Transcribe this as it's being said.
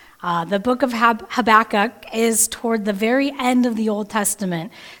The book of Habakkuk is toward the very end of the Old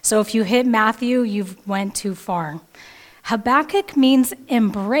Testament. So if you hit Matthew, you've went too far. Habakkuk means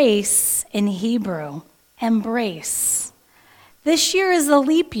embrace in Hebrew. Embrace. This year is a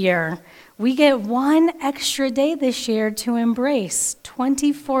leap year. We get one extra day this year to embrace,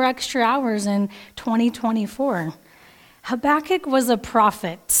 24 extra hours in 2024. Habakkuk was a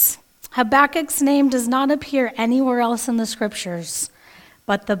prophet. Habakkuk's name does not appear anywhere else in the scriptures,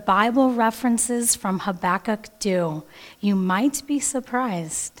 but the Bible references from Habakkuk do. You might be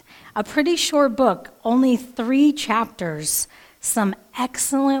surprised. A pretty short book, only 3 chapters, some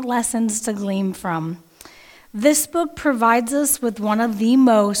excellent lessons to glean from. This book provides us with one of the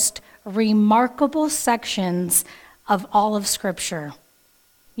most remarkable sections of all of Scripture.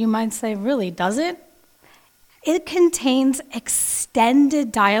 You might say, really, does it? It contains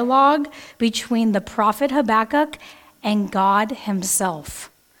extended dialogue between the prophet Habakkuk and God himself.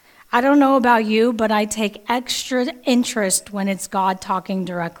 I don't know about you, but I take extra interest when it's God talking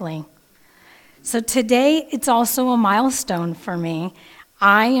directly. So today, it's also a milestone for me.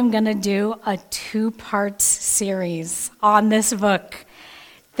 I am going to do a 2-part series on this book.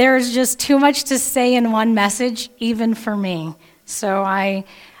 There's just too much to say in one message, even for me. So I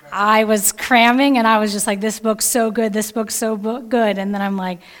was cramming, and I was just like, this book's so good, this book's so good. And then I'm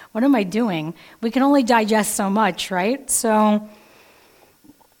like, what am I doing? We can only digest so much, right? So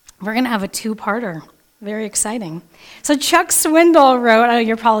we're going to have a 2-parter. Very exciting. So Chuck Swindoll wrote,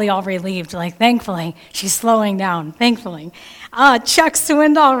 you're probably all relieved, like, thankfully, she's slowing down, thankfully. Chuck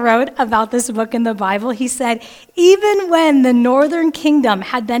Swindoll wrote about this book in the Bible. He said, even when the northern kingdom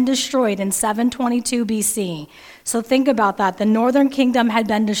had been destroyed in 722 BC, so think about that, the northern kingdom had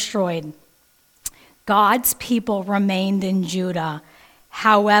been destroyed, God's people remained in Judah.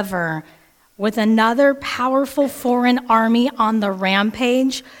 However, with another powerful foreign army on the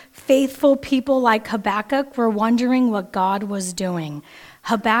rampage, faithful people like Habakkuk were wondering what God was doing.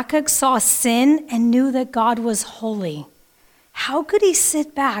 Habakkuk saw sin and knew that God was holy. How could he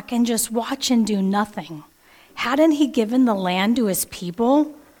sit back and just watch and do nothing? Hadn't he given the land to his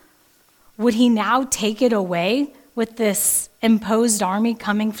people? Would he now take it away with this imposed army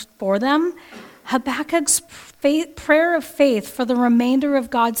coming for them? Habakkuk's prayer of faith for the remainder of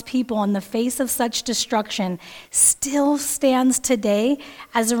God's people in the face of such destruction still stands today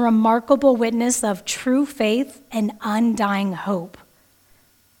as a remarkable witness of true faith and undying hope.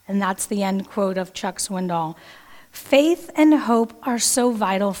 And that's the end quote of Chuck Swindoll. Faith and hope are so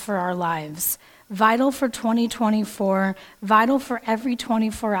vital for our lives, vital for 2024, vital for every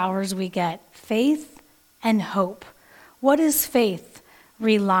 24 hours we get. Faith and hope. What is faith?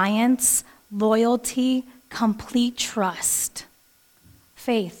 Reliance, loyalty, complete trust.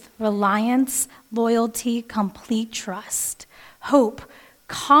 Faith, reliance, loyalty, complete trust. Hope,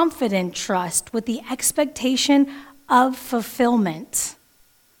 confident trust with the expectation of fulfillment.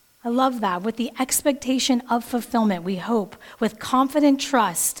 I love that. With the expectation of fulfillment, we hope. With confident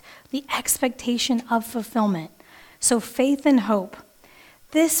trust, the expectation of fulfillment. So faith and hope.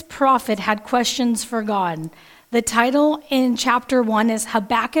 This prophet had questions for God. The title in chapter 1 is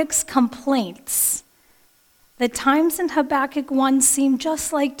Habakkuk's Complaints. The times in Habakkuk 1 seem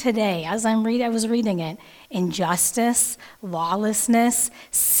just like today as I was reading it. Injustice, lawlessness,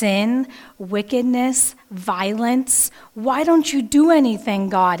 sin, wickedness, violence. Why don't you do anything,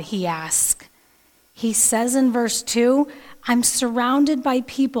 God, he asks. He says in verse 2, I'm surrounded by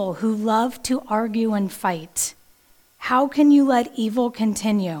people who love to argue and fight. How can you let evil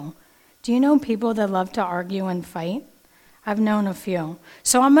continue? Do you know people that love to argue and fight? I've known a few.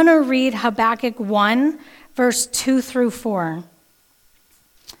 So I'm going to read Habakkuk 1, verse 2 through 4.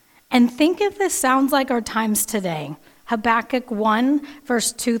 And think if this sounds like our times today. Habakkuk 1,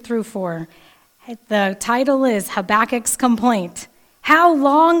 verse 2 through 4. The title is Habakkuk's Complaint. How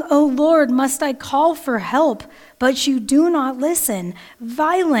long, O Lord, must I call for help, but you do not listen?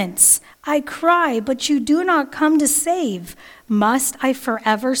 Violence, I cry, but you do not come to save. Must I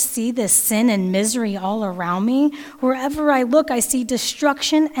forever see this sin and misery all around me? Wherever I look, I see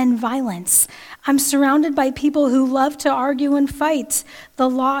destruction and violence. I'm surrounded by people who love to argue and fight. The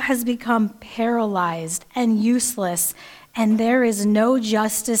law has become paralyzed and useless, and there is no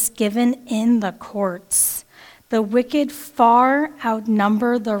justice given in the courts. The wicked far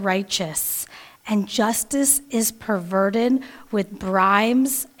outnumber the righteous, and justice is perverted with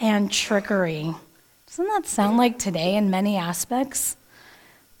bribes and trickery. Doesn't that sound like today in many aspects?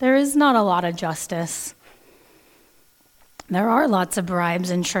 There is not a lot of justice. There are lots of bribes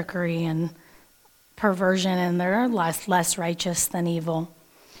and trickery and perversion, and there are less righteous than evil.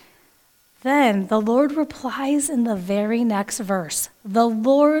 Then the Lord replies in the very next verse. The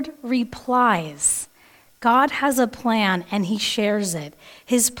Lord replies. God has a plan and he shares it.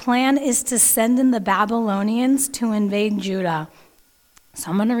 His plan is to send in the Babylonians to invade Judah. So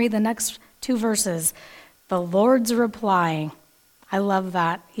I'm going to read the next two verses. The Lord's reply. I love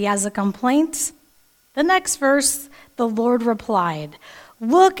that. He has a complaint. The next verse, the Lord replied,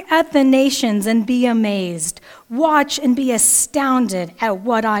 look at the nations and be amazed. Watch and be astounded at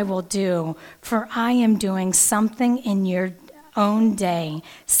what I will do, for I am doing something in your own day,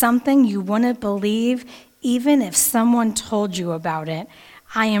 something you wouldn't believe even if someone told you about it.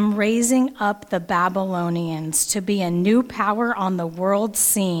 I am raising up the Babylonians to be a new power on the world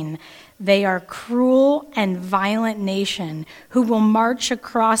scene. They are cruel and violent nation who will march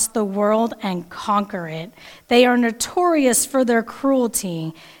across the world and conquer it. They are notorious for their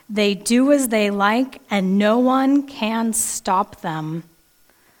cruelty. They do as they like, and no one can stop them.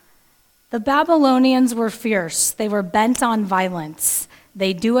 The Babylonians were fierce. They were bent on violence.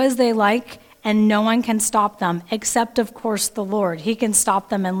 They do as they like, and no one can stop them, except, of course, the Lord. He can stop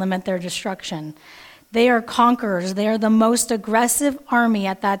them and limit their destruction. They are conquerors. They are the most aggressive army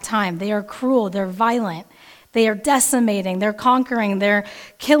at that time. They are cruel. They're violent. They are decimating. They're conquering. They're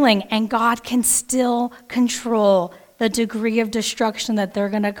killing. And God can still control the degree of destruction that they're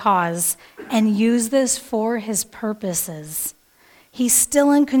going to cause and use this for his purposes. He's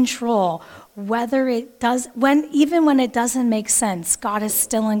still in control. Even when it doesn't make sense, God is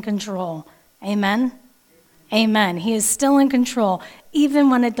still in control. Amen? Amen. He is still in control, even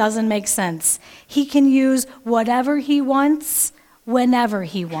when it doesn't make sense. He can use whatever he wants, whenever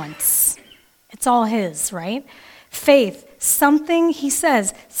he wants. It's all his, right? Faith, he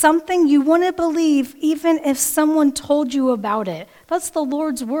says, something you wouldn't believe even if someone told you about it. That's the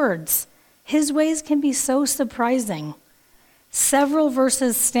Lord's words. His ways can be so surprising. Several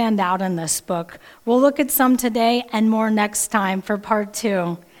verses stand out in this book. We'll look at some today and more next time for part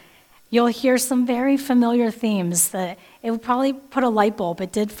 2. You'll hear some very familiar themes that it would probably put a light bulb.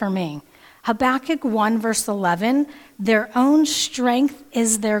 It did for me. Habakkuk 1 verse 11, their own strength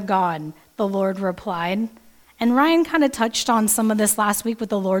is their God, the Lord replied. And Ryan kind of touched on some of this last week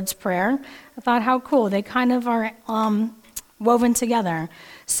with the Lord's Prayer. I thought how cool. They kind of are woven together.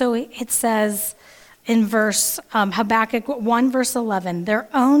 So it says in Habakkuk 1 verse 11, their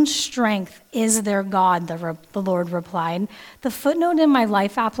own strength is their God, the Lord replied. The footnote in my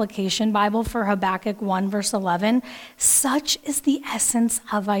Life Application Bible for Habakkuk 1 verse 11, such is the essence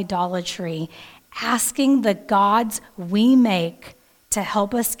of idolatry, asking the gods we make to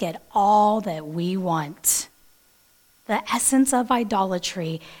help us get all that we want. The essence of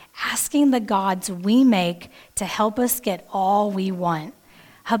idolatry, asking the gods we make to help us get all we want.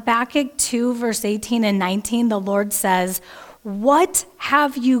 Habakkuk 2, verse 18 and 19, the Lord says, what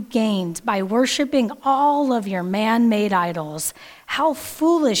have you gained by worshiping all of your man-made idols? How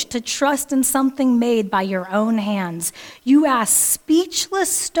foolish to trust in something made by your own hands. You ask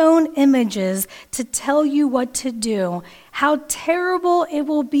speechless stone images to tell you what to do. How terrible it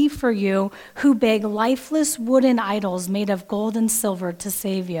will be for you who beg lifeless wooden idols made of gold and silver to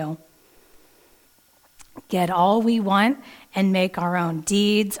save you. Get all we want and make our own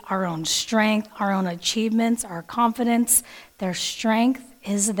deeds, our own strength, our own achievements, our confidence. Their strength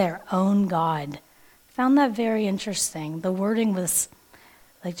is their own God. Found that very interesting. The wording was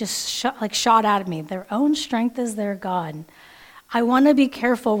shot at me. Their own strength is their God. I want to be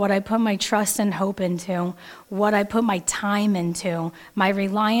careful what I put my trust and hope into, what I put my time into. My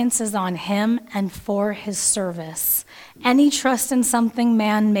reliance is on him and for his service. Any trust in something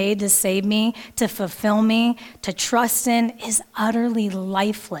man-made to save me, to fulfill me, to trust in is utterly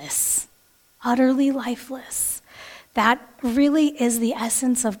lifeless. Utterly lifeless. That really is the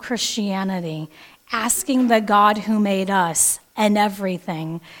essence of Christianity, asking the God who made us and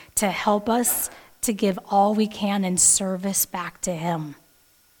everything to help us to give all we can in service back to him.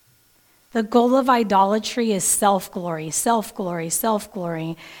 The goal of idolatry is self-glory, self-glory,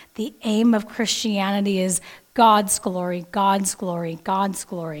 self-glory. The aim of Christianity is God's glory, God's glory, God's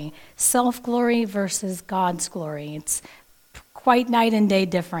glory. Self-glory versus God's glory. It's quite night and day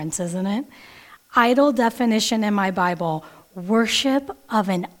difference, isn't it? Idol definition in my Bible, worship of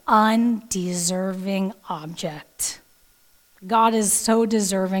an undeserving object. God is so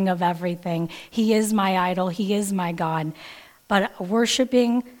deserving of everything. He is my idol. He is my God. But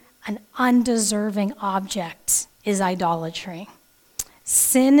worshiping an undeserving object is idolatry.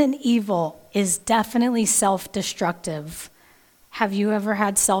 Sin and evil is definitely self-destructive. Have you ever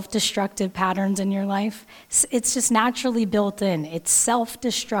had self-destructive patterns in your life? It's just naturally built in. It's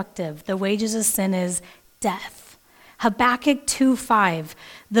self-destructive. The wages of sin is death. Habakkuk 2:5,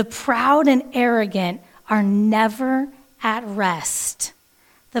 the proud and arrogant are never at rest.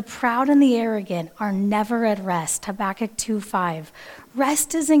 The proud and the arrogant are never at rest. Habakkuk 2:5.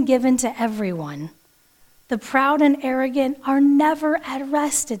 Rest isn't given to everyone. The proud and arrogant are never at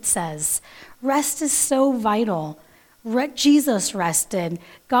rest, it says. Rest is so vital. Jesus rested.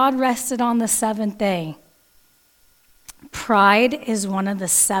 God rested on the seventh day. Pride is one of the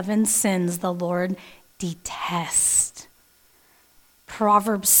 7 sins the Lord detests.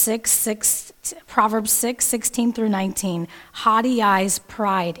 Proverbs 6:16 through 19. Haughty eyes,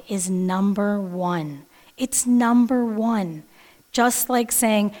 pride is number 1. It's number 1. Just like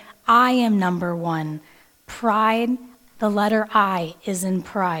saying, I am number 1. Pride, the letter I, is in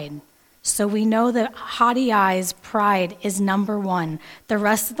pride. So we know that haughty eyes, pride is number 1. The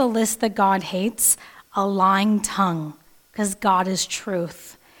rest of the list that God hates, a lying tongue, because God is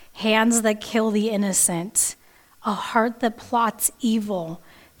truth. Hands that kill the innocent. A heart that plots evil.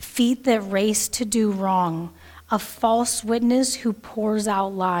 Feet that race to do wrong. A false witness who pours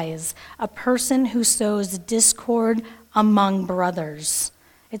out lies. A person who sows discord among brothers.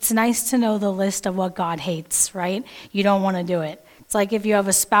 It's nice to know the list of what God hates, right? You don't want to do it. It's like if you have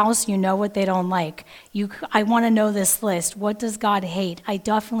a spouse, you know what they don't like. I want to know this list. What does God hate? I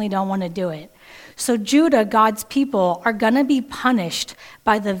definitely don't want to do it. So Judah, God's people, are going to be punished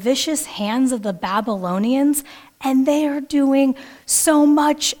by the vicious hands of the Babylonians, and they are doing so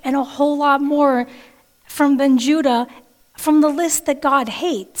much and a whole lot more than Judah from the list that God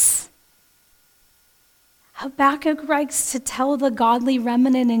hates. Habakkuk writes to tell the godly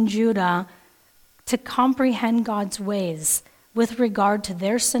remnant in Judah to comprehend God's ways with regard to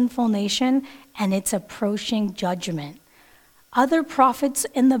their sinful nation and its approaching judgment. Other prophets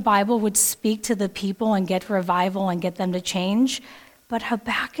in the Bible would speak to the people and get revival and get them to change, but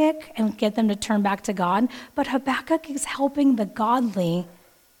Habakkuk, and get them to turn back to God, but Habakkuk is helping the godly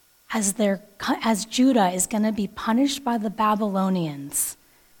as Judah is going to be punished by the Babylonians.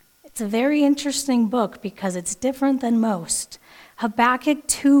 It's a very interesting book because it's different than most. Habakkuk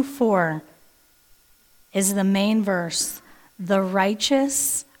 2:4 is the main verse. The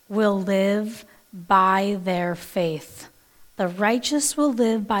righteous will live by their faith. The righteous will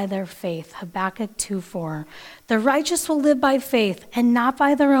live by their faith. Habakkuk 2:4. The righteous will live by faith and not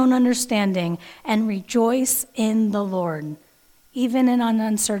by their own understanding, and rejoice in the Lord, even in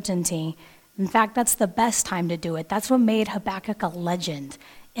uncertainty. In fact, that's the best time to do it. That's what made Habakkuk a legend.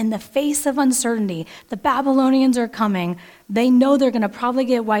 In the face of uncertainty, the Babylonians are coming. They know they're going to probably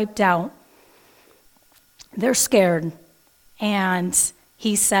get wiped out. They're scared. And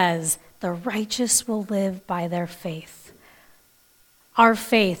he says, the righteous will live by their faith. Our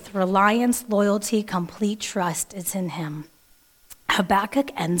faith, reliance, loyalty, complete trust is in him.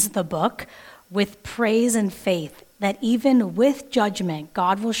 Habakkuk ends the book with praise and faith that even with judgment,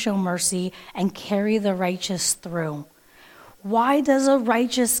 God will show mercy and carry the righteous through. Why does a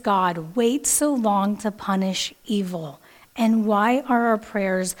righteous God wait so long to punish evil? And why are our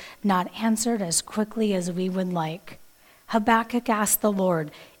prayers not answered as quickly as we would like? Habakkuk asked the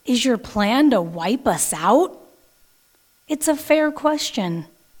Lord, is your plan to wipe us out? It's a fair question.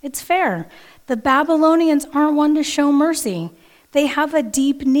 It's fair. The Babylonians aren't one to show mercy. They have a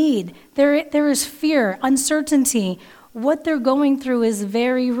deep need. There is fear, uncertainty. What they're going through is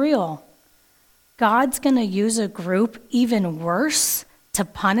very real. God's going to use a group even worse to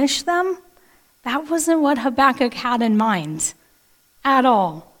punish them? That wasn't what Habakkuk had in mind at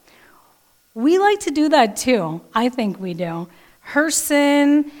all. We like to do that too. I think we do. Her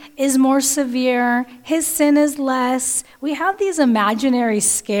sin is more severe. His sin is less. We have these imaginary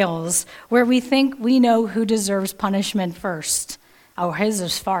scales where we think we know who deserves punishment first. Oh, his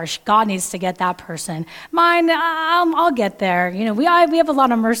is harsh. God needs to get that person. Mine, I'll get there. You know, we have a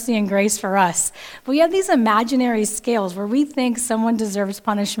lot of mercy and grace for us. But we have these imaginary scales where we think someone deserves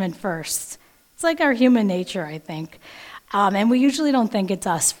punishment first. It's like our human nature, I think. And we usually don't think it's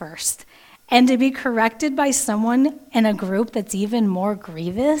us first. And to be corrected by someone in a group that's even more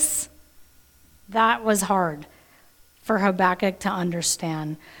grievous, that was hard for Habakkuk to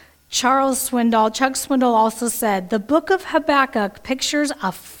understand. Chuck Swindoll also said, the book of Habakkuk pictures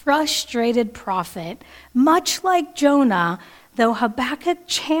a frustrated prophet, much like Jonah, though Habakkuk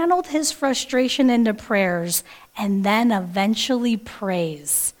channeled his frustration into prayers and then eventually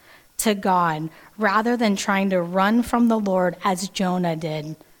praise to God, rather than trying to run from the Lord as Jonah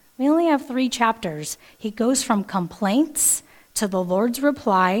did. We only have 3 chapters. He goes from complaints to the Lord's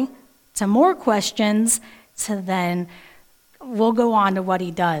reply, to more questions, to then we'll go on to what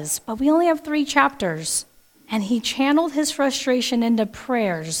he does. But we only have 3 chapters. And he channeled his frustration into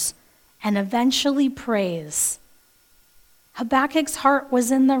prayers and eventually praise. Habakkuk's heart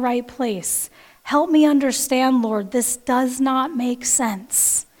was in the right place. Help me understand, Lord, this does not make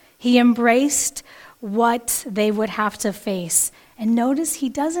sense. He embraced what they would have to face. And notice he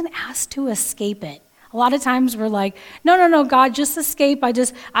doesn't ask to escape it. A lot of times we're like, no, God, just escape. I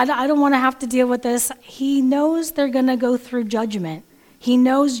don't want to have to deal with this. He knows they're going to go through judgment. He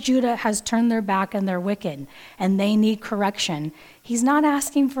knows Judah has turned their back and they're wicked and they need correction. He's not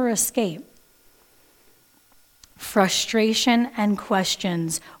asking for escape. Frustration and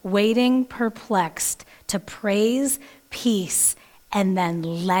questions, waiting perplexed to praise, peace, and then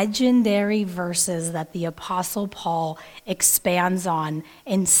legendary verses that the Apostle Paul expands on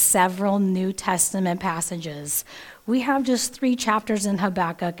in several New Testament passages. We have just 3 chapters in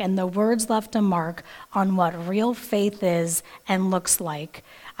Habakkuk, and the words left a mark on what real faith is and looks like.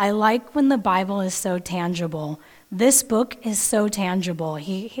 I like when the Bible is so tangible. This book is so tangible.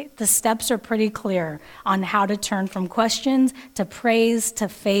 The steps are pretty clear on how to turn from questions to praise to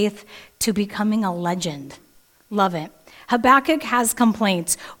faith to becoming a legend. Love it. Habakkuk has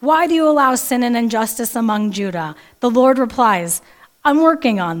complaints. Why do you allow sin and injustice among Judah? The Lord replies, I'm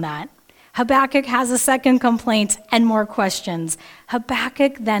working on that. Habakkuk has a second complaint and more questions.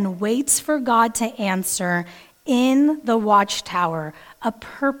 Habakkuk then waits for God to answer in the watchtower, a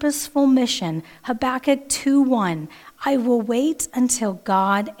purposeful mission. Habakkuk 2:1, I will wait until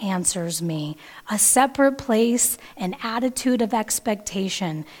God answers me. A separate place, an attitude of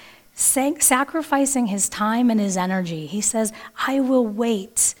expectation. Sacrificing his time and his energy. He says, I will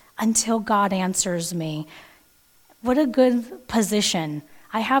wait until God answers me. What a good position.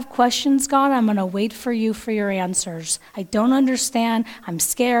 I have questions, God. I'm going to wait for you for your answers. I don't understand. I'm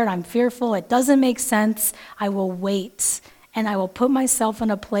scared. I'm fearful. It doesn't make sense. I will wait. And I will put myself in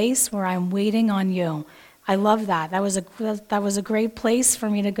a place where I'm waiting on you. I love that. That was a great place for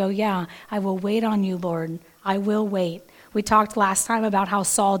me to go, yeah, I will wait on you, Lord. I will wait. We talked last time about how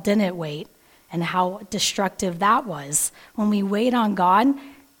Saul didn't wait and how destructive that was. When we wait on God,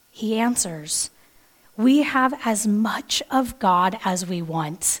 he answers. We have as much of God as we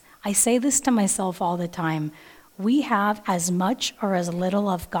want. I say this to myself all the time. We have as much or as little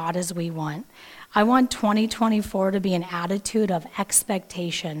of God as we want. I want 2024 to be an attitude of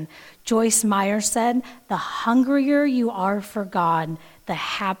expectation. Joyce Meyer said, the hungrier you are for God, the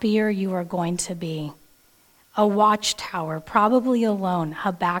happier you are going to be. A watchtower, probably alone.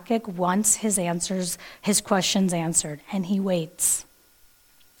 Habakkuk wants his questions answered, and he waits.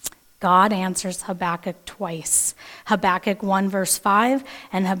 God answers Habakkuk twice. Habakkuk 1 verse 5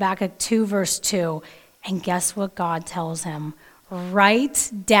 and Habakkuk 2 verse 2. And guess what God tells him? Write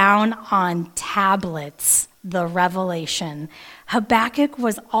down on tablets the revelation. Habakkuk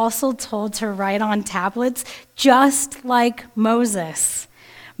was also told to write on tablets just like Moses.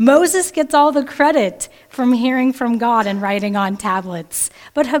 Moses gets all the credit from hearing from God and writing on tablets.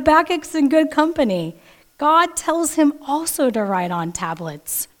 But Habakkuk's in good company. God tells him also to write on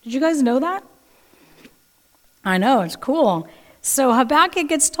tablets. Did you guys know that? I know, it's cool. So Habakkuk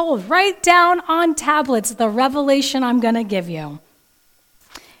gets told, write down on tablets the revelation I'm going to give you.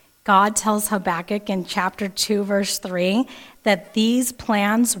 God tells Habakkuk in chapter 2, verse 3, that these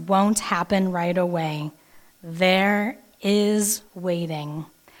plans won't happen right away. There is waiting.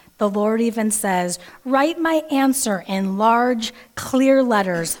 The Lord even says, write my answer in large, clear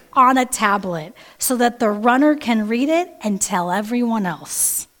letters on a tablet so that the runner can read it and tell everyone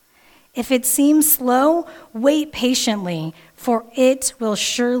else. If it seems slow, wait patiently, for it will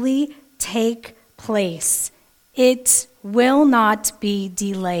surely take place. It will not be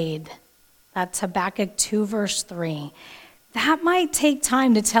delayed. That's Habakkuk 2, verse 3. That might take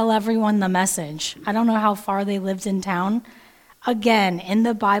time to tell everyone the message. I don't know how far they lived in town. Again, in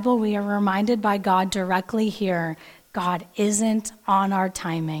the Bible, we are reminded by God directly here, God isn't on our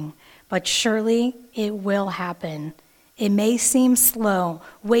timing, but surely it will happen. It may seem slow,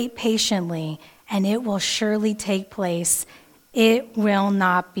 wait patiently, and it will surely take place. It will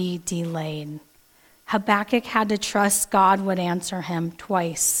not be delayed. Habakkuk had to trust God would answer him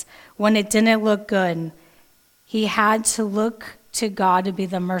twice. When it didn't look good, he had to look to God to be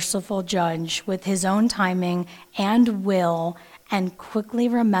the merciful judge with his own timing and will, and quickly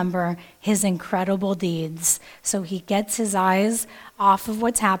remember his incredible deeds. So he gets his eyes off of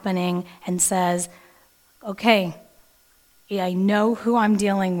what's happening and says, okay, I know who I'm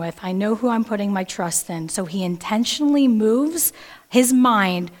dealing with. I know who I'm putting my trust in. So he intentionally moves his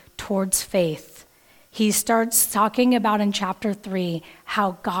mind towards faith. He starts talking about in chapter 3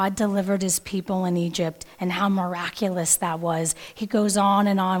 how God delivered his people in Egypt and how miraculous that was. He goes on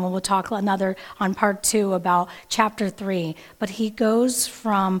and on. We'll talk on part 2 about chapter 3. But he goes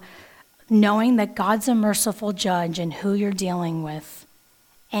from knowing that God's a merciful judge in who you're dealing with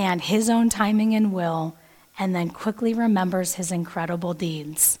and his own timing and will, and then quickly remembers his incredible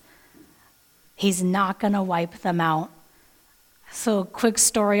deeds. He's not going to wipe them out. So, quick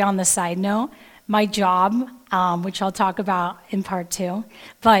story on the side note. My job, which I'll talk about in part 2,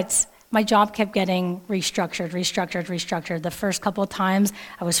 but my job kept getting restructured. The first couple of times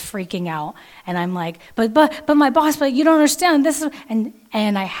I was freaking out, and I'm like, but my boss, but you don't understand this. And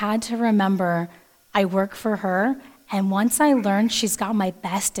I had to remember I work for her, and once I learned she's got my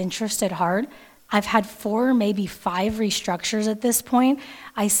best interest at heart, I've had 4, maybe 5 restructures at this point.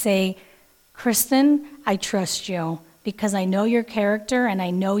 I say, Kristen, I trust you, because I know your character and I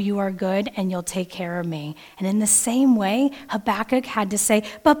know you are good and you'll take care of me. And in the same way, Habakkuk had to say,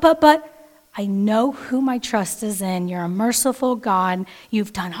 but, I know who my trust is in. You're a merciful God.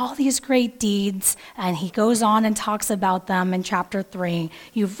 You've done all these great deeds. And he goes on and talks about them in chapter 3.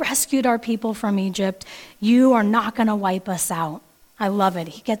 You've rescued our people from Egypt. You are not going to wipe us out. I love it.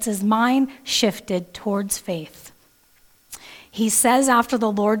 He gets his mind shifted towards faith. He says after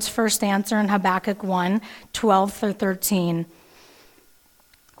the Lord's first answer in Habakkuk 1, 12 through 13,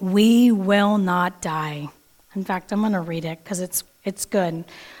 we will not die. In fact, I'm going to read it because it's good.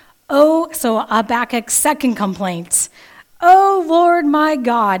 So Habakkuk's second complaint. Oh, Lord my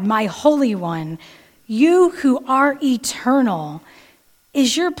God, my Holy One, you who are eternal,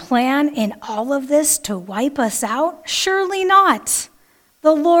 is your plan in all of this to wipe us out? Surely not.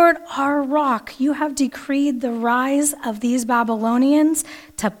 The Lord our rock, you have decreed the rise of these Babylonians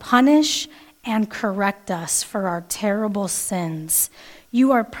to punish and correct us for our terrible sins.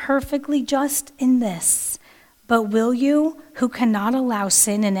 You are perfectly just in this. But will you, who cannot allow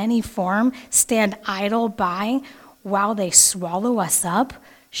sin in any form, stand idle by while they swallow us up?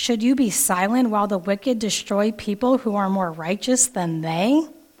 Should you be silent while the wicked destroy people who are more righteous than they?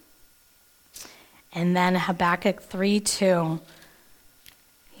 And then Habakkuk 3:2.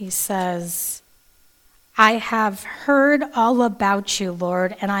 He says, I have heard all about you,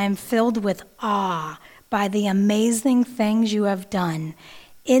 Lord, and I am filled with awe by the amazing things you have done.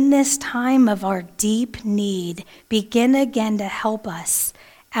 In this time of our deep need, begin again to help us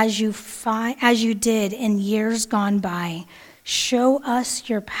as you did in years gone by. Show us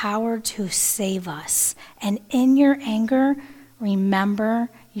your power to save us, and in your anger, remember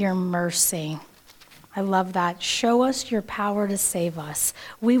your mercy. I love that. Show us your power to save us.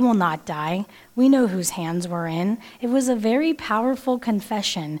 We will not die. We know whose hands we're in. It was a very powerful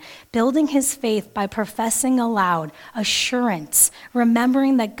confession, building his faith by professing aloud, assurance,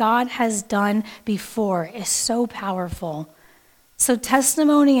 remembering that God has done before is so powerful. So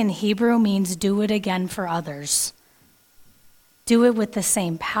testimony in Hebrew means do it again for others. Do it with the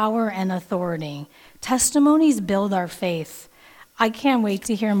same power and authority. Testimonies build our faith. I can't wait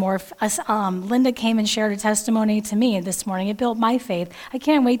to hear more. Linda came and shared a testimony to me this morning. It built my faith. I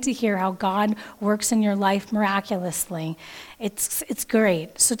can't wait to hear how God works in your life miraculously. It's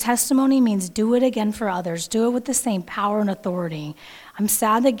great. So testimony means do it again for others. Do it with the same power and authority. I'm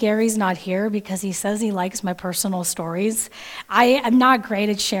sad that Gary's not here because he says he likes my personal stories. I am not great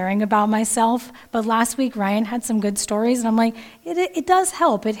at sharing about myself, but last week Ryan had some good stories, and I'm like, it does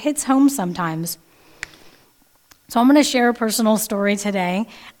help. It hits home sometimes. So I'm going to share a personal story today.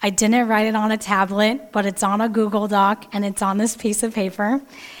 I didn't write it on a tablet, but it's on a Google Doc, and it's on this piece of paper.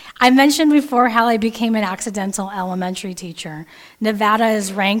 I mentioned before how I became an accidental elementary teacher. Nevada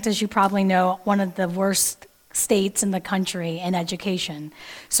is ranked, as you probably know, one of the worst states in the country in education.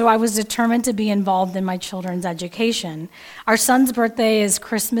 So I was determined to be involved in my children's education. Our son's birthday is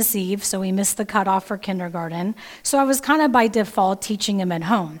Christmas Eve, so we missed the cutoff for kindergarten. So I was kind of by default teaching him at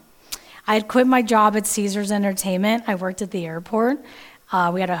home. I had quit my job at Caesars Entertainment. I worked at the airport.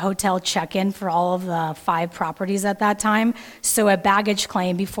 We had a hotel check-in for all of the 5 properties at that time. So at baggage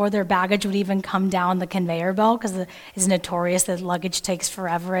claim, before their baggage would even come down the conveyor belt, because it's notorious that luggage takes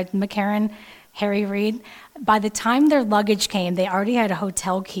forever at McCarran, Harry Reid, by the time their luggage came, they already had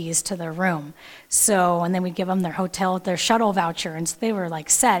hotel keys to their room. So, and then we'd give them their shuttle voucher, and so they were like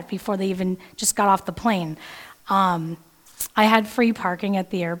set before they even just got off the plane. I had free parking at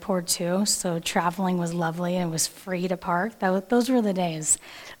the airport too, so traveling was lovely and it was free to park. Those were the days.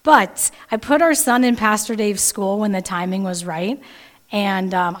 But I put our son in Pastor Dave's school when the timing was right,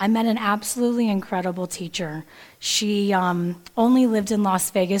 and I met an absolutely incredible teacher. She only lived in Las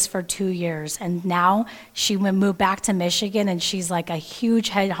Vegas for 2 years, and now she moved back to Michigan, and she's like a huge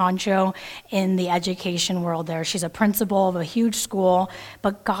head honcho in the education world there. She's a principal of a huge school,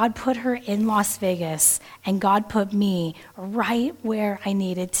 but God put her in Las Vegas, and God put me right where I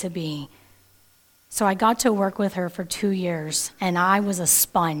needed to be. So I got to work with her for 2 years, and I was a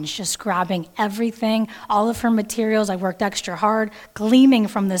sponge, just grabbing everything, all of her materials. I worked extra hard, gleaming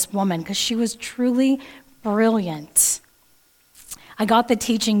from this woman, because she was truly brilliant. I got the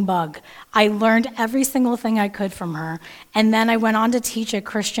teaching bug. I learned every single thing I could from her, and then I went on to teach at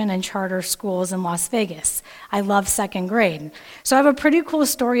Christian and charter schools in Las Vegas. I love second grade. So I have a pretty cool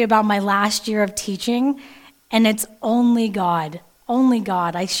story about my last year of teaching, and it's only God. Only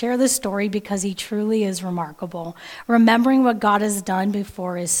God. I share this story because he truly is remarkable. Remembering what God has done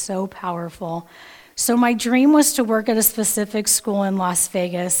before is so powerful. So my dream was to work at a specific school in Las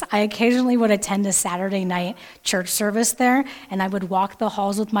Vegas. I occasionally would attend a Saturday night church service there, and I would walk the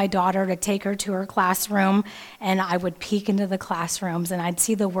halls with my daughter to take her to her classroom, and I would peek into the classrooms, and I'd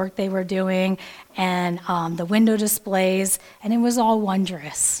see the work they were doing and the window displays, and it was all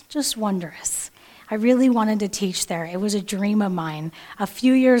wondrous, just wondrous. I really wanted to teach there. It was a dream of mine. A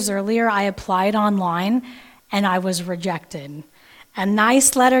few years earlier, I applied online, and I was rejected. A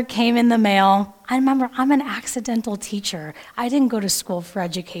nice letter came in the mail. I remember I'm an accidental teacher. I didn't go to school for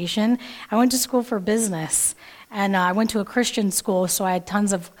education. I went to school for business. And I went to a Christian school, so I had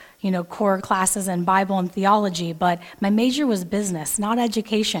tons of, core classes in Bible and theology, but my major was business, not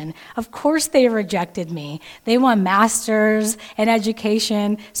education. Of course they rejected me. They want masters in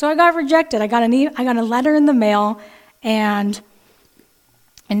education, so I got rejected. I got a letter in the mail, and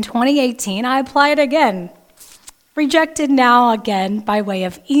in 2018, I applied again. Rejected now again by way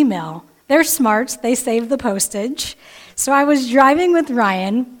of email. They're smart, they save the postage. So I was driving with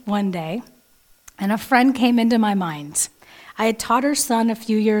Ryan one day, and a friend came into my mind. I had taught her son a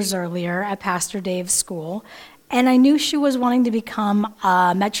few years earlier at Pastor Dave's school, and I knew she was wanting to become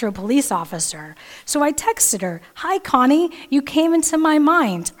a Metro police officer. So I texted her, "Hi, Connie, you came into my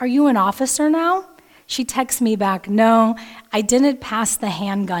mind. Are you an officer now?" She texts me back, "No, I didn't pass the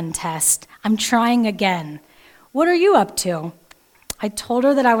handgun test. I'm trying again. What are you up to?" I told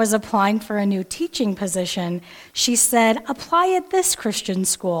her that I was applying for a new teaching position. She said, "Apply at this Christian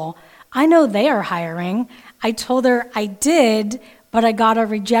school. I know they are hiring." I told her I did, but I got a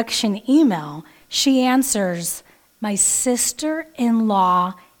rejection email. She answers, "My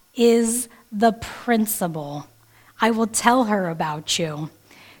sister-in-law is the principal. I will tell her about you."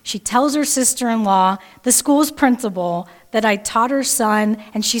 She tells her sister-in-law, the school's principal, that I taught her son,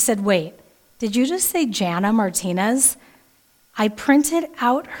 and she said, "Wait, did you just say Jana Martinez?" I printed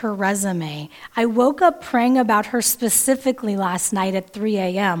out her resume. I woke up praying about her specifically last night at 3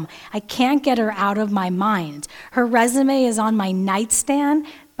 a.m. I can't get her out of my mind. Her resume is on my nightstand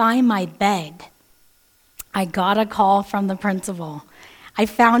by my bed. I got a call from the principal. I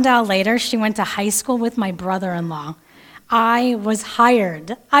found out later she went to high school with my brother-in-law. I was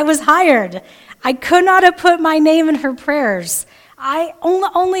hired. I could not have put my name in her prayers.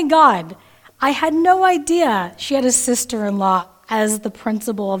 Only God. I had no idea she had a sister-in-law as the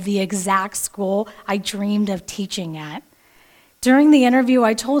principal of the exact school I dreamed of teaching at. During the interview,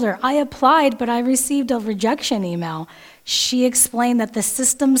 I told her, I applied, but I received a rejection email. She explained that the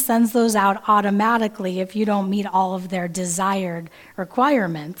system sends those out automatically if you don't meet all of their desired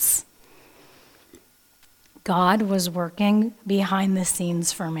requirements. God was working behind the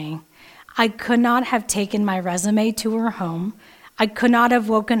scenes for me. I could not have taken my resume to her home. I could not have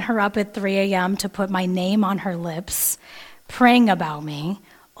woken her up at 3 a.m. to put my name on her lips, praying about me.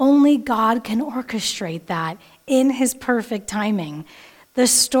 Only God can orchestrate that in his perfect timing. The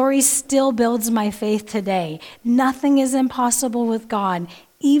story still builds my faith today. Nothing is impossible with God.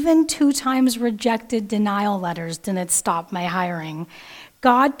 Even 2 times rejected denial letters didn't stop my hiring.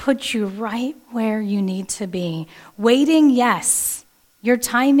 God puts you right where you need to be. Waiting, yes. Your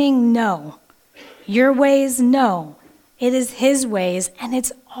timing, no. Your ways, no. It is his ways, and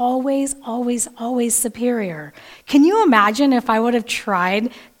it's always, always, always superior. Can you imagine if I would have tried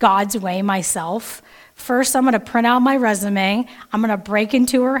God's way myself? First, I'm going to print out my resume. I'm going to break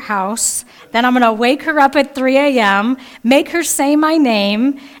into her house. Then I'm going to wake her up at 3 a.m., make her say my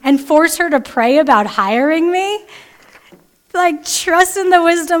name, and force her to pray about hiring me? Trust in the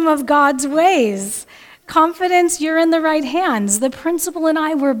wisdom of God's ways. Confidence, you're in the right hands. The principal and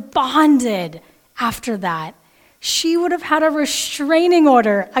I were bonded after that. She would have had a restraining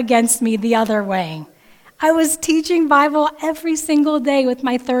order against me the other way. I was teaching Bible every single day with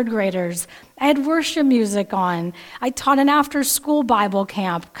my 3rd graders. I had worship music on. I taught an after-school Bible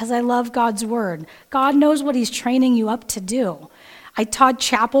camp because I love God's word. God knows what he's training you up to do. I taught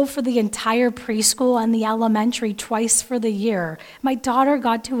chapel for the entire preschool and the elementary twice for the year. My daughter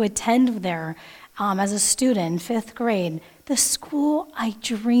got to attend there as a student, 5th grade. The school I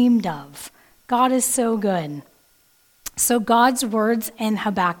dreamed of. God is so good. So God's words in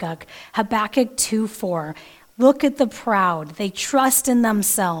Habakkuk 2:4. Look at the proud. They trust in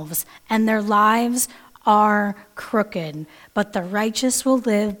themselves, and their lives are crooked, but the righteous will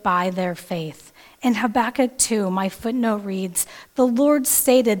live by their faith. In Habakkuk 2, my footnote reads, the Lord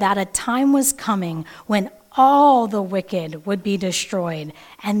stated that a time was coming when all the wicked would be destroyed,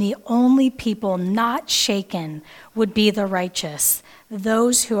 and the only people not shaken would be the righteous,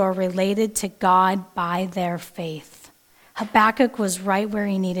 those who are related to God by their faith. Habakkuk was right where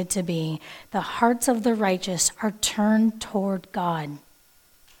he needed to be. The hearts of the righteous are turned toward God.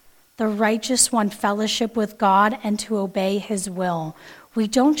 The righteous want fellowship with God and to obey his will. We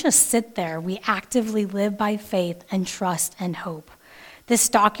don't just sit there, we actively live by faith and trust and hope. This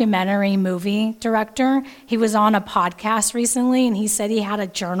documentary movie director, he was on a podcast recently, and he said he had a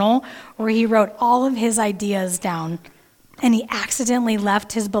journal where he wrote all of his ideas down, and he accidentally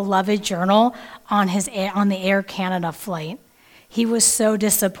left his beloved journal on the Air Canada flight. He was so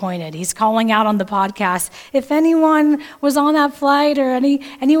disappointed. He's calling out on the podcast, if anyone was on that flight or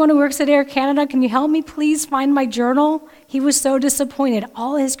anyone who works at Air Canada, can you help me please find my journal? He was so disappointed.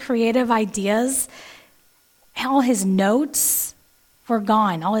 All his creative ideas, all his notes were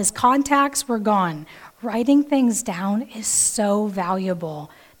gone. All his contacts were gone. Writing things down is so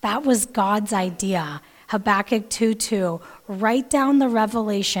valuable. That was God's idea. Habakkuk 2:2, write down the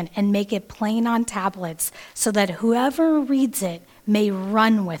revelation and make it plain on tablets so that whoever reads it may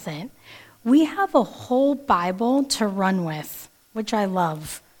run with it. We have a whole Bible to run with, which I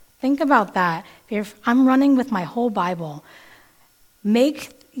love. Think about that. I'm running with my whole Bible.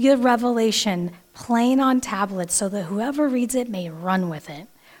 Make your revelation plain on tablets so that whoever reads it may run with it.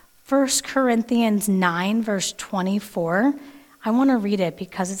 1 Corinthians 9, verse 24. I want to read it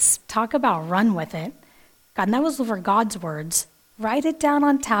because it's talk about run with it. God, and that was for God's words. Write it down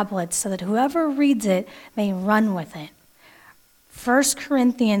on tablets so that whoever reads it may run with it. 1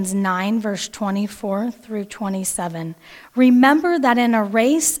 Corinthians 9, verse 24 through 27. Remember that in a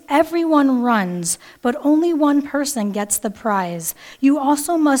race, everyone runs, but only one person gets the prize. You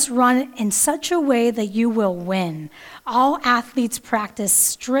also must run in such a way that you will win. All athletes practice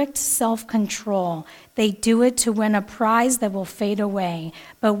strict self-control. They do it to win a prize that will fade away,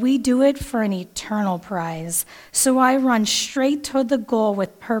 but we do it for an eternal prize. So I run straight toward the goal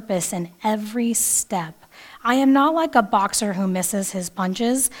with purpose in every step. I am not like a boxer who misses his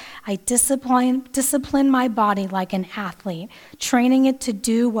punches. I discipline my body like an athlete, training it to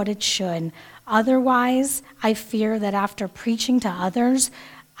do what it should. Otherwise, I fear that after preaching to others,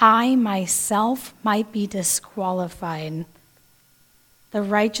 I myself might be disqualified. The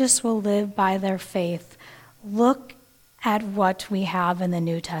righteous will live by their faith. Look at what we have in the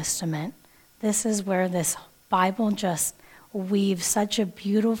New Testament. This is where this Bible just weaves such a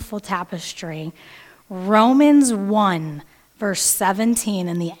beautiful tapestry. Romans 1, verse 17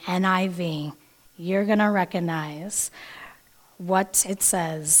 in the NIV. You're going to recognize what it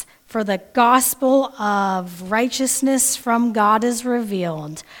says. For the gospel of righteousness from God is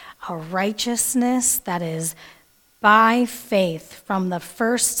revealed, a righteousness that is by faith from the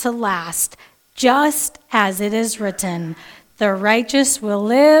first to last, just as it is written, the righteous will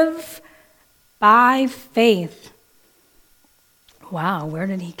live by faith. Wow, where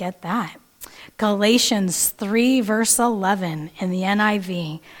did he get that? Galatians 3, verse 11 in the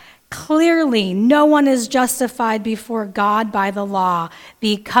NIV. Clearly, no one is justified before God by the law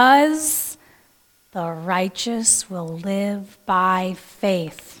because the righteous will live by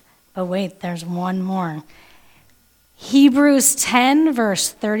faith. But wait, there's one more. Hebrews 10, verse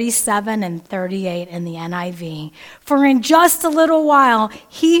 37 and 38 in the NIV. For in just a little while,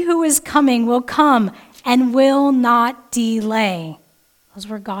 he who is coming will come and will not delay. Those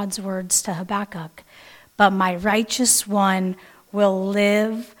were God's words to Habakkuk. But my righteous one will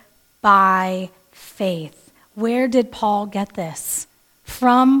live by faith. Where did Paul get this?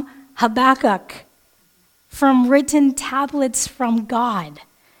 From Habakkuk, from written tablets from God.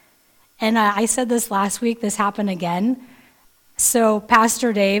 And I said this last week, this happened again. So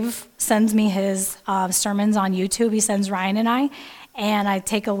Pastor Dave sends me his sermons on YouTube. He sends Ryan and I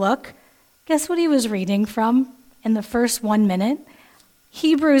take a look. Guess what he was reading from in the first 1 minute?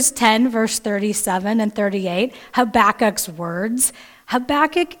 Hebrews 10, verse 37 and 38, Habakkuk's words.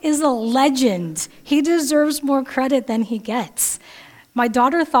 Habakkuk is a legend. He deserves more credit than he gets. My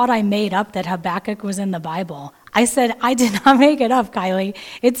daughter thought I made up that Habakkuk was in the Bible. I said, I did not make it up, Kylie.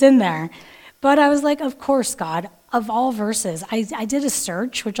 It's in there. But I was like, of course, God, of all verses. I did a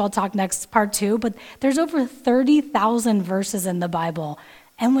search, which I'll talk next, part 2, but there's over 30,000 verses in the Bible.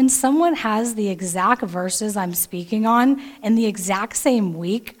 And when someone has the exact verses I'm speaking on in the exact same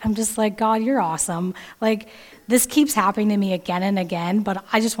week, I'm just like, God, you're awesome. Like, This keeps happening to me again and again, but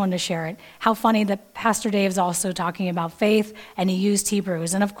I just wanted to share it. How funny that Pastor Dave's also talking about faith, and he used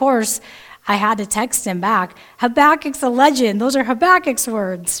Hebrews. And of course, I had to text him back, Habakkuk's a legend. Those are Habakkuk's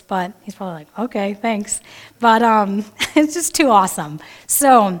words. But he's probably like, okay, thanks. But it's just too awesome.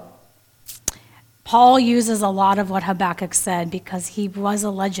 So Paul uses a lot of what Habakkuk said because he was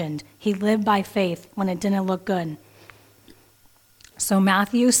a legend. He lived by faith when it didn't look good. So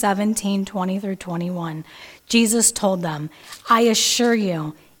Matthew 17:20-21, Jesus told them, I assure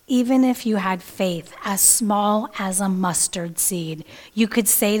you, even if you had faith as small as a mustard seed, you could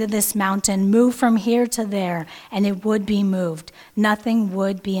say to this mountain, move from here to there, and it would be moved. Nothing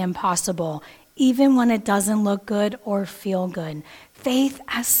would be impossible, even when it doesn't look good or feel good. Faith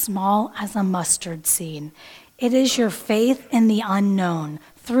as small as a mustard seed. It is your faith in the unknown,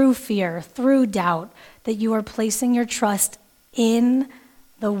 through fear, through doubt, that you are placing your trust in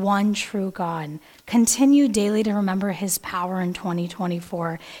the one true God. Continue daily to remember his power in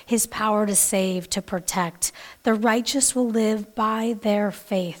 2024, his power to save, to protect. The righteous will live by their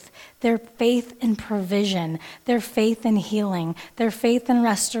faith in provision, their faith in healing, their faith in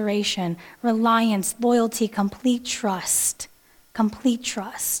restoration, reliance, loyalty, complete trust. Complete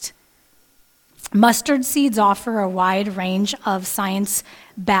trust. Mustard seeds offer a wide range of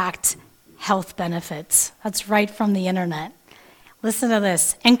science-backed health benefits. That's right from the internet. Listen to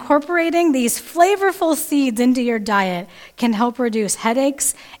this. Incorporating these flavorful seeds into your diet can help reduce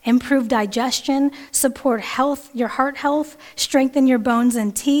headaches, improve digestion, support health, your heart health, strengthen your bones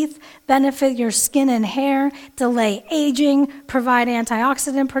and teeth, benefit your skin and hair, delay aging, provide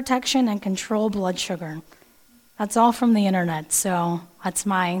antioxidant protection, and control blood sugar. That's all from the internet, so that's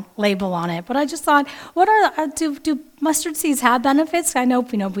my label on it. But I just thought, do mustard seeds have benefits? I know,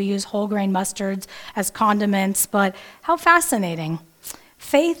 we use whole grain mustards as condiments, but how fascinating.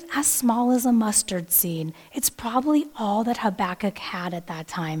 Faith as small as a mustard seed. It's probably all that Habakkuk had at that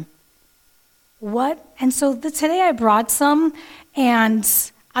time. And so today I brought some, and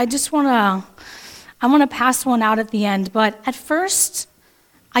I want to pass one out at the end. But at first,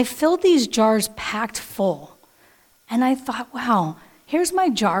 I filled these jars packed full. And I thought, wow, here's my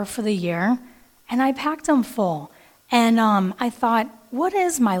jar for the year. And I packed them full. And I thought, what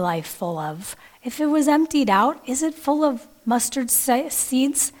is my life full of? If it was emptied out, is it full of mustard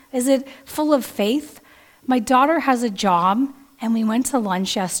seeds? Is it full of faith? My daughter has a job, and we went to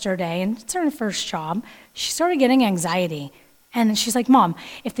lunch yesterday, and it's her first job. She started getting anxiety. And she's like, Mom,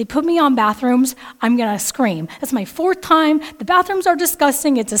 if they put me on bathrooms, I'm going to scream. That's my 4th time. The bathrooms are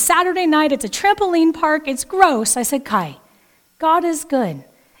disgusting. It's a Saturday night. It's a trampoline park. It's gross. I said, Kai, God is good.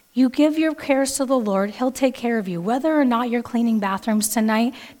 You give your cares to the Lord. He'll take care of you. Whether or not you're cleaning bathrooms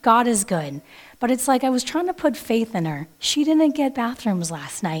tonight, God is good. But it's like I was trying to put faith in her. She didn't get bathrooms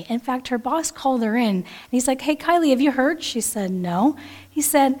last night. In fact, her boss called her in, and he's like, hey, Kylie, have you heard? She said, no. He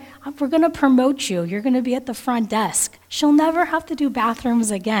said, we're going to promote you. You're going to be at the front desk. She'll never have to do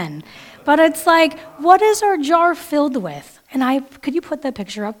bathrooms again. But it's like, what is our jar filled with? And could you put that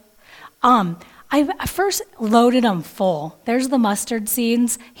picture up? I first loaded them full. There's the mustard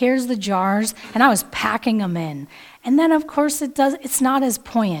seeds, here's the jars, and I was packing them in. And then, of course, it's not as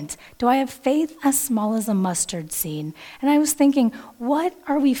buoyant. Do I have faith as small as a mustard seed? And I was thinking, what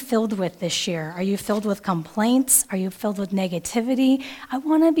are we filled with this year? Are you filled with complaints? Are you filled with negativity? I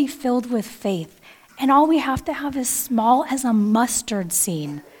want to be filled with faith. And all we have to have is small as a mustard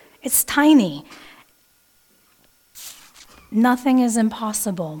seed. It's tiny. Nothing is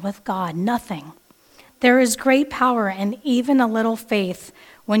impossible with God, nothing. There is great power and even a little faith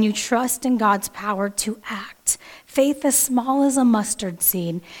when you trust in God's power to act. Faith as small as a mustard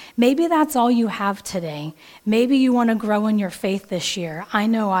seed. Maybe that's all you have today. Maybe you want to grow in your faith this year. I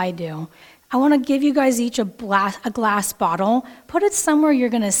know I do. I want to give you guys each a glass bottle. Put it somewhere you're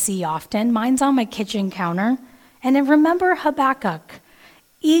going to see often. Mine's on my kitchen counter. And then remember Habakkuk.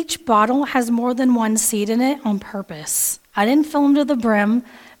 Each bottle has more than one seed in it on purpose. I didn't fill them to the brim,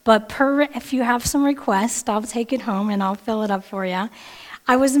 but if you have some requests, I'll take it home and I'll fill it up for you.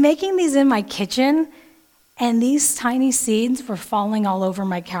 I was making these in my kitchen, and these tiny seeds were falling all over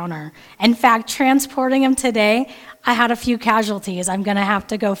my counter. In fact, transporting them today, I had a few casualties. I'm going to have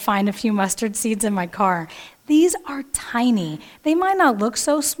to go find a few mustard seeds in my car. These are tiny. They might not look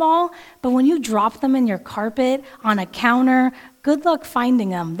so small, but when you drop them in your carpet, on a counter, good luck finding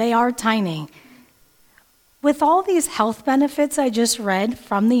them. They are tiny. With all these health benefits I just read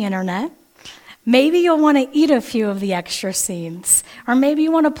from the internet, maybe you'll want to eat a few of the extra seeds, or maybe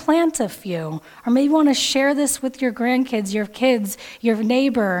you want to plant a few, or maybe you want to share this with your grandkids, your kids, your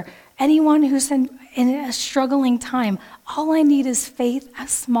neighbor, anyone who's in a struggling time, all I need is faith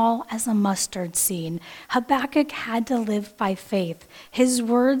as small as a mustard seed. Habakkuk had to live by faith. His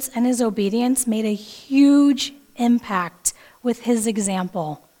words and his obedience made a huge impact with his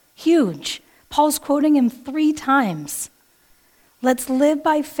example. Huge. Paul's quoting him 3 times. Let's live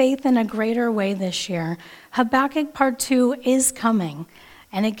by faith in a greater way this year. Habakkuk Part 2 is coming,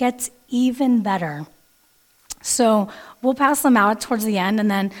 and it gets even better. So we'll pass them out towards the end,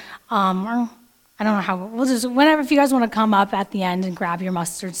 and then, I don't know how, we'll just, whenever, if you guys want to come up at the end and grab your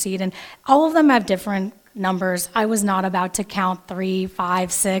mustard seed, and all of them have different numbers. I was not about to count 3,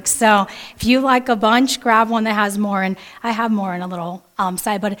 5, 6. So if you like a bunch, grab one that has more, and I have more in a little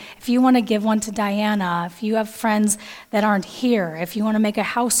side. But if you want to give one to Diana, if you have friends that aren't here, if you want to make a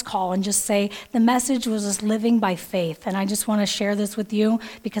house call and just say, the message was just living by faith, and I just want to share this with you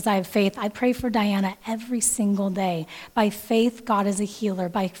because I have faith. I pray for Diana every single day. By faith, God is a healer.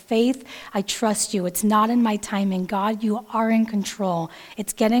 By faith, I trust you. It's not in my timing. God, you are in control.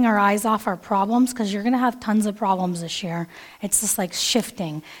 It's getting our eyes off our problems because you're going to have tons of problems this year. It's just like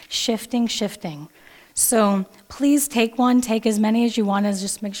shifting. So please take one, take as many as you want, as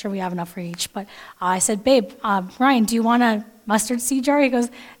just make sure we have enough for each. But I said, babe, Ryan, do you want a mustard seed jar? He goes,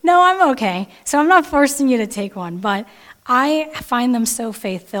 no, I'm okay. So I'm not forcing you to take one, but I find them so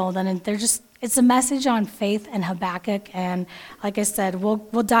faith-filled, and they're just, it's a message on faith and Habakkuk. And like I said, we'll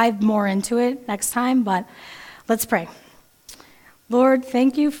dive more into it next time, but let's pray. Lord,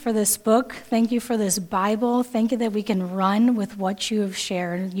 thank you for this book. Thank you for this Bible. Thank you that we can run with what you have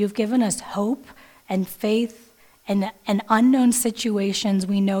shared. You've given us hope and faith, and unknown situations,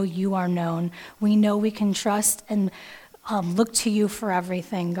 we know you are known. We know we can trust and look to you for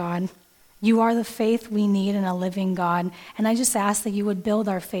everything, God. You are the faith we need in a living God. And I just ask that you would build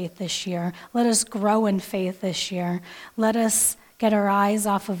our faith this year. Let us grow in faith this year. Let us get our eyes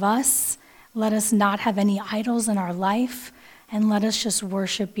off of us. Let us not have any idols in our life. And let us just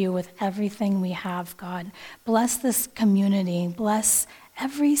worship you with everything we have, God. Bless this community. Bless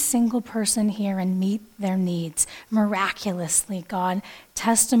every single person here and meet their needs miraculously, God.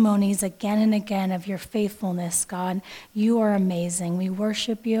 Testimonies again and again of your faithfulness, God. You are amazing. We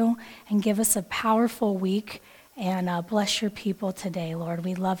worship you, and give us a powerful week, and bless your people today, Lord.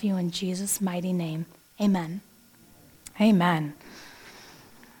 We love you in Jesus' mighty name. Amen. Amen.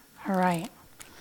 All right.